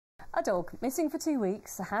A dog missing for 2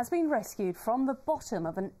 weeks has been rescued from the bottom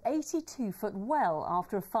of an 82-foot well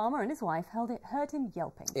after a farmer and his wife heard him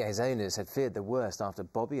yelping. Yeah, his owners had feared the worst after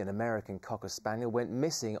Bobby, an American Cocker Spaniel, went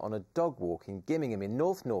missing on a dog walk in Gimmingham in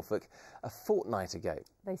North Norfolk a fortnight ago.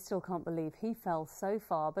 They still can't believe he fell so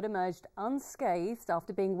far but emerged unscathed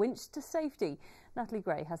after being winched to safety. Natalie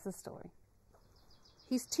Gray has the story.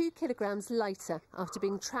 He's 2 kilograms lighter after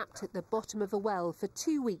being trapped at the bottom of a well for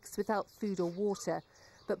 2 weeks without food or water.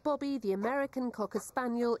 But Bobby, the American Cocker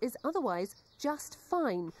Spaniel, is otherwise just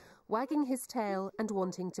fine, wagging his tail and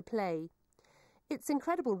wanting to play. It's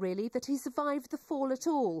incredible, really, that he survived the fall at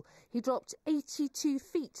all. He dropped 82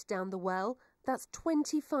 feet down the well. That's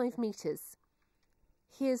 25 metres.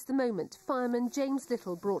 Here's the moment fireman James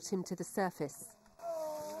Little brought him to the surface.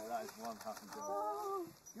 Oh, that is one happy dog.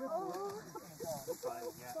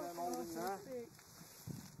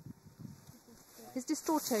 His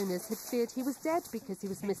distraught owners had feared he was dead because he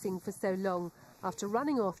was missing for so long after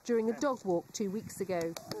running off during a dog walk 2 weeks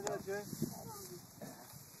ago.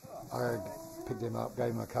 I picked him up, gave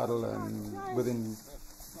him a cuddle, and within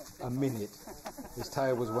a minute his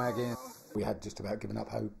tail was wagging. We had just about given up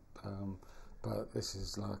hope, but this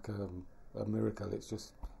is like a miracle. It's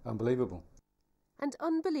just unbelievable. And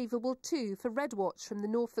unbelievable too for Red Watch from the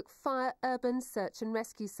Norfolk Fire Urban Search and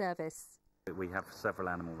Rescue Service. We have several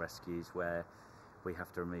animal rescues where we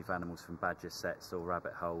have to remove animals from badger setts or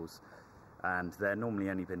rabbit holes, and they're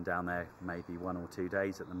normally only been down there maybe 1 or 2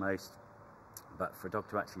 days at the most. But for a dog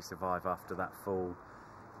to actually survive after that fall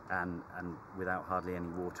and without hardly any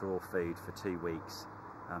water or food for 2 weeks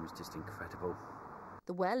is just incredible.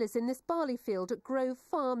 The well is in this barley field at Grove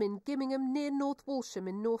Farm in Gimmingham near North Walsham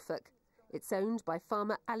in Norfolk. It's owned by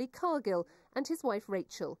farmer Ali Cargill and his wife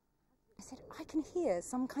Rachel. I said, I can hear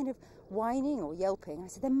some kind of whining or yelping. I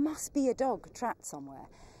said, there must be a dog trapped somewhere.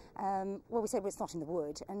 Well, we said, well, it's not in the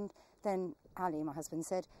wood. And then Ali, my husband,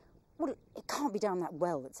 said, well, it can't be down that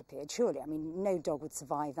well that's appeared, surely. I mean, no dog would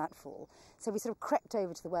survive that fall. So we sort of crept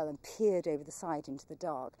over to the well and peered over the side into the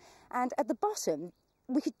dark. And at the bottom,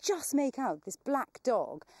 we could just make out this black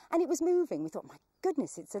dog, and it was moving. We thought, my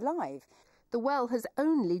goodness, it's alive. The well has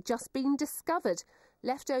only just been discovered,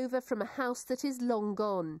 left over from a house that is long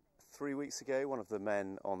gone. 3 weeks ago, one of the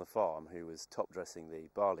men on the farm, who was top dressing the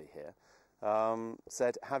barley here,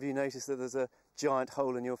 said, have you noticed that there's a giant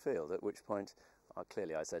hole in your field? At which point,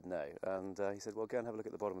 clearly I said no. And he said, well, go and have a look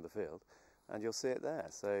at the bottom of the field and you'll see it there.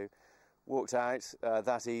 So walked out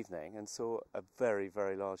that evening and saw a very,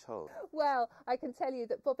 very large hole. Well, I can tell you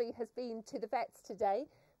that Bobby has been to the vets today,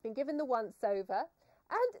 been given the once-over,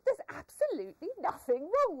 and there's absolutely nothing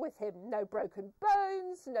wrong with him. No broken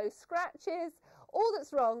bones, no scratches. All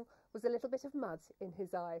that's wrong was a little bit of mud in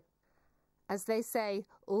his eye. As they say,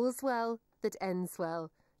 all's well that ends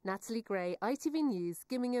well. Natalie Gray, ITV News,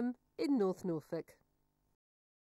 Gimmingham in North Norfolk.